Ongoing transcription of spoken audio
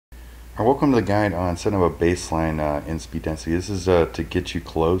Welcome to the guide on setting up a baseline in speed density. This is to get you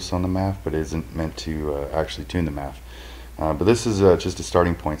close on the MAF, but it isn't meant to actually tune the MAF. But this is just a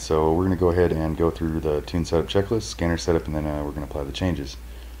starting point, so we're going to go ahead and go through the tune setup checklist, scanner setup, and then we're going to apply the changes.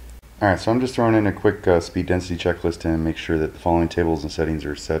 Alright, so I'm just throwing in a quick speed density checklist to make sure that the following tables and settings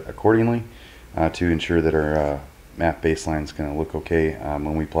are set accordingly to ensure that our MAF baseline is going to look okay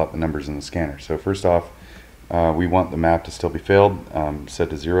when we plot the numbers in the scanner. So first off, we want the MAF to still be failed, set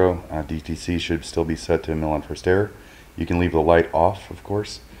to 0. DTC should still be set to mil on first error. You can leave the light off, of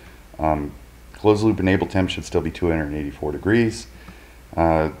course. Closed loop enable temp should still be 284 degrees.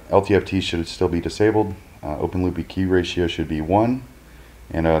 LTFT should still be disabled. Open loop EQ ratio should be 1.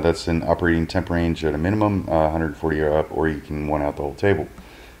 And that's an operating temp range at a minimum, 140 or up, or you can 1 out the whole table.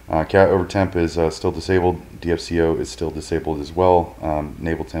 Cat over temp is still disabled. DFCO is still disabled as well.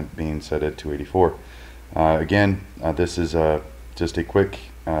 Enable temp being set at 284. Again, this is just a quick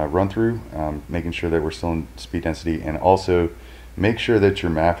run through, making sure that we're still in speed density, and also make sure that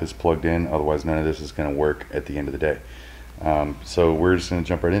your MAF is plugged in, otherwise none of this is going to work at the end of the day. So we're just going to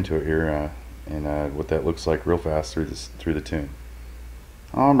jump right into it here and what that looks like real fast through the tune.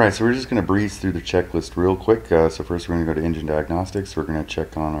 Alright, so we're just going to breeze through the checklist real quick. So first we're going to go to engine diagnostics. We're going to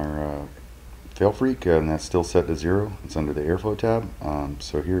check on our fail freak, and that's still set to 0. It's under the airflow tab.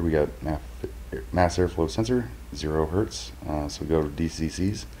 So here we got mass airflow sensor, 0 hertz. So we go to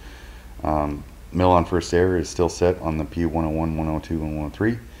DCCs. Mil on first error is still set on the P101, 102, and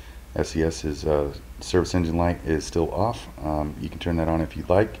 103. SES is service engine light is still off. You can turn that on if you'd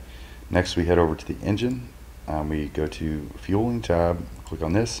like. Next we head over to the engine. We go to fueling tab, click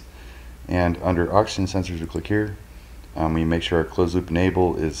on this, and under oxygen sensors we click here. We make sure our closed loop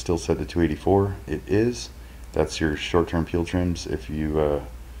enable is still set to 284. It is. That's your short-term fuel trims if you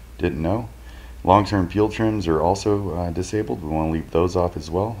didn't know. Long-term fuel trims are also disabled. We want to leave those off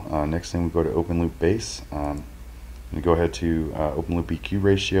as well. Next thing we go to open loop base. We go ahead to open loop EQ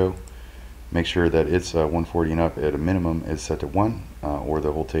ratio. Make sure that it's 140 and up at a minimum is set to 1, or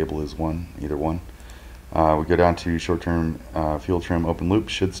the whole table is 1, either one. We go down to short-term fuel trim open loop,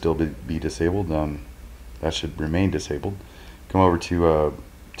 should still be disabled. That should remain disabled. Come over to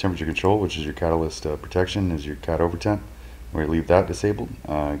temperature control, which is your catalyst protection, is your cat over temp. We leave that disabled.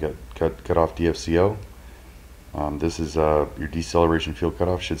 Got cut off DFCO. This is your deceleration fuel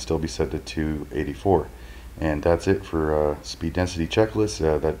cutoff, should still be set to 284. And that's it for speed density checklist.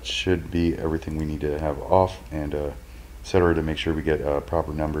 That should be everything we need to have off, and etc. to make sure we get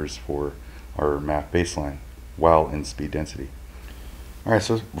proper numbers for our MAF baseline while in speed density. Alright,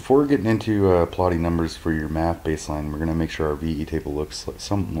 so before getting into plotting numbers for your MAF baseline, we're going to make sure our VE table looks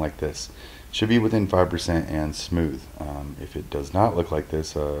something like this. It should be within 5% and smooth. If it does not look like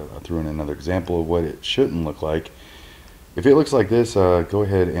this, I threw in another example of what it shouldn't look like. If it looks like this, go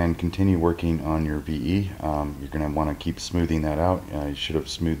ahead and continue working on your VE. You're going to want to keep smoothing that out. You should have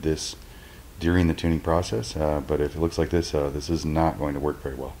smoothed this during the tuning process, but if it looks like this, this is not going to work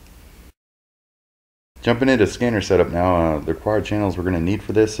very well. Jumping into scanner setup now, the required channels we're going to need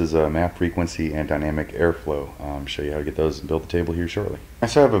for this is MAF frequency and dynamic airflow. Show you how to get those and build the table here shortly. I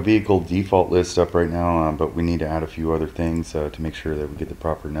still have a vehicle default list up right now, but we need to add a few other things to make sure that we get the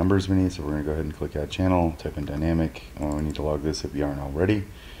proper numbers we need. So we're going to go ahead and click add channel, type in dynamic. We need to log this if you aren't already.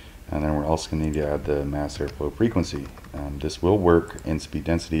 And then we're also going to need to add the mass airflow frequency. This will work in speed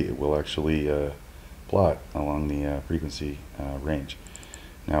density. It will actually plot along the frequency range.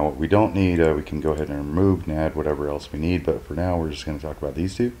 Now what we don't need, we can go ahead and remove and add whatever else we need, but for now we're just going to talk about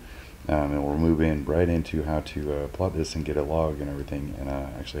these two, and we'll move in right into how to plot this and get a log and everything, and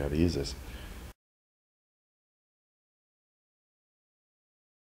actually how to use this.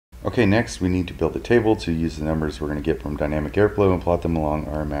 Okay, next we need to build a table to use the numbers we're going to get from dynamic airflow and plot them along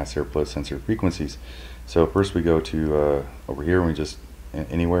our mass airflow sensor frequencies. So first we go to over here, and we just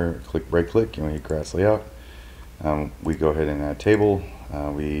anywhere right click and we hit grass layout. We go ahead and add table.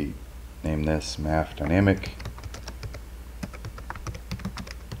 We name this MAF dynamic,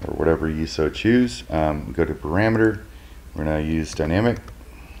 or whatever you so choose. We go to parameter. We're going to use dynamic.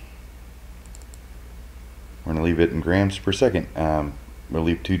 We're going to leave it in grams per second. We'll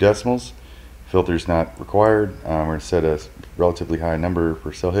leave 2 decimals. Filter's not required. We're going to set a relatively high number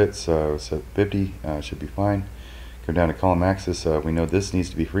for cell hits. Set 50. Should be fine. Go down to column axis. We know this needs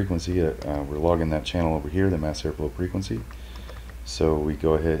to be frequency. We're logging that channel over here, the mass airflow frequency. So we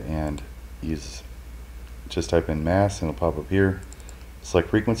go ahead and just type in mass and it'll pop up here. Select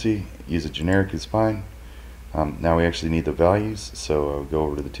frequency, use a generic is fine. Now we actually need the values, so go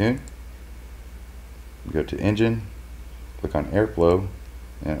over to the tune. We go to engine, click on airflow,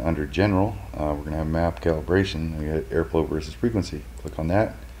 and under general, we're going to have map calibration. We got airflow versus frequency. Click on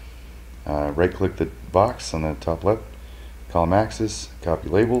that. Right click the box on the top left, column axis, copy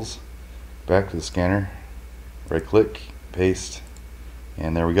labels, back to the scanner, right click, paste,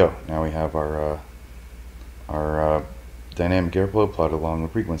 and there we go. Now we have our dynamic airflow plotted along the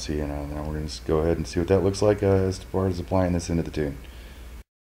frequency, and now we're going to go ahead and see what that looks like as far as applying this into the tune.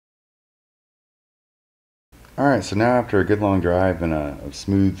 Alright, so now after a good long drive and of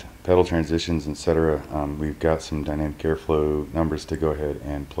smooth pedal transitions, etc., we've got some dynamic airflow numbers to go ahead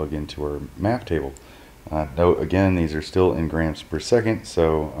and plug into our MAF table. Note again, these are still in grams per second,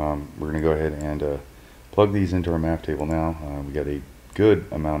 so we're going to go ahead and plug these into our MAF table now. We got a good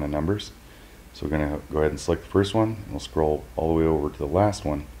amount of numbers, so we're going to go ahead and select the first one. We'll scroll all the way over to the last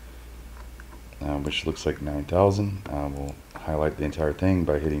one, which looks like 9,000. We'll highlight the entire thing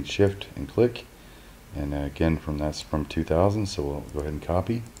by hitting Shift and click. And again, that's from 2000, so we'll go ahead and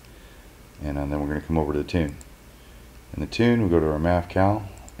copy, and then we're going to come over to the tune. In the tune, we'll go to our MAF cal,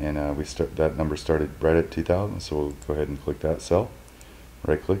 and that number started right at 2000, so we'll go ahead and click that cell,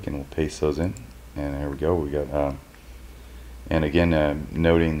 right click, and we'll paste those in. And there we go. We got, and again,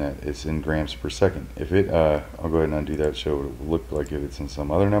 noting that it's in grams per second. If it, I'll go ahead and undo that. Show it will look like if it's in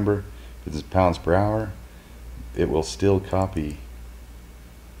some other number. If it's pounds per hour, it will still copy.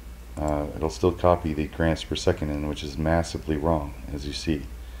 It'll still copy the grams per second in, which is massively wrong, as you see.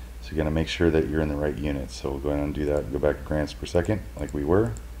 So you got to make sure that you're in the right units. So we'll go ahead and do that and go back to grams per second like we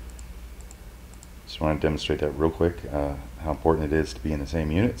were. Just want to demonstrate that real quick, how important it is to be in the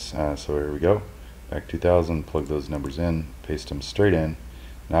same units. So here we go. Back 2000, plug those numbers in, paste them straight in,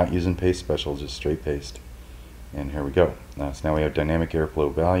 not using paste special, just straight paste. And here we go. So now we have dynamic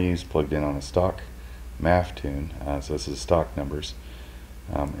airflow values plugged in on a stock MAF tune. So this is stock numbers.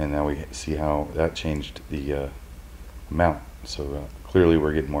 And now we see how that changed the amount. So clearly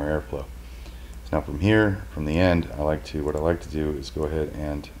we're getting more airflow. So now from here, from the end, what I like to do is go ahead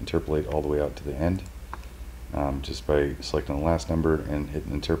and interpolate all the way out to the end, just by selecting the last number and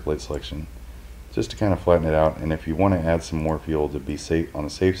hitting interpolate selection, just to kind of flatten it out. And if you want to add some more fuel to be safe on the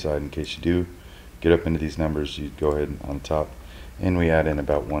safe side, in case you do get up into these numbers, you go ahead on the top, and we add in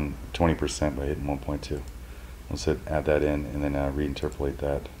about 20% by hitting 1.2. Let's add that in, and then reinterpolate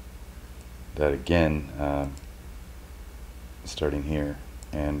that again, starting here,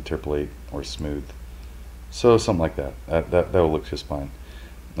 and interpolate or smooth. So something like that. That will look just fine.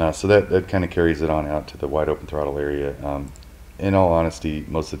 So that kind of carries it on out to the wide open throttle area. In all honesty,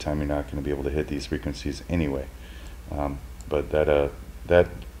 most of the time you're not going to be able to hit these frequencies anyway. But that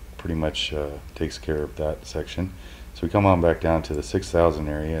pretty much takes care of that section. So we come on back down to the 6,000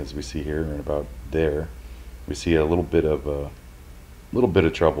 area, as we see here, and about there. We see a little bit of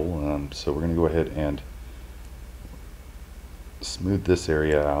trouble, so we're going to go ahead and smooth this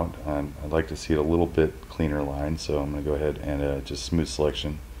area out. I'd like to see it a little bit cleaner line, so I'm going to go ahead and just smooth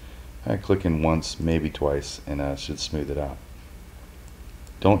selection. I click in once, maybe twice, and it should smooth it out.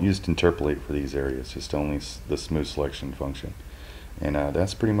 Don't use interpolate for these areas, just only the smooth selection function. And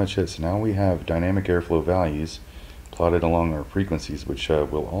that's pretty much it. So now we have dynamic airflow values plotted along our frequencies, which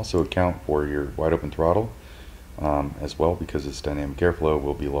will also account for your wide open throttle as well, because it's dynamic airflow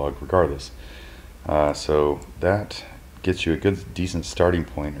will be logged regardless. So that gets you a good decent starting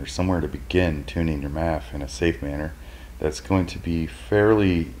point, or somewhere to begin tuning your MAF in a safe manner that's going to be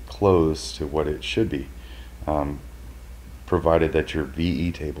fairly close to what it should be, provided that your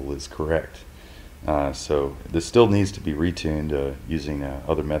VE table is correct. So this still needs to be retuned using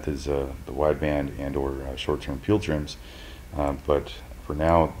other methods, the wideband and or short-term field trims, but for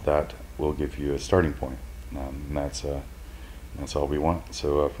now that will give you a starting point. And that's all we want.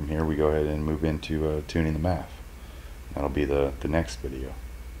 So from here we go ahead and move into tuning the MAF. That'll be the next video.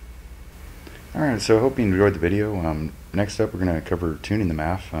 Alright, so I hope you enjoyed the video. Next up we're going to cover tuning the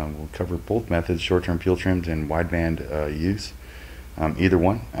MAF. We'll cover both methods, short-term field trims and wideband use, either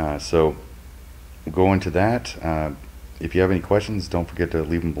one. So we'll go into that. If you have any questions, don't forget to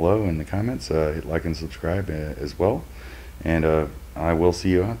leave them below in the comments. Hit like and subscribe as well, and I will see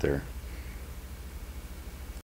you out there.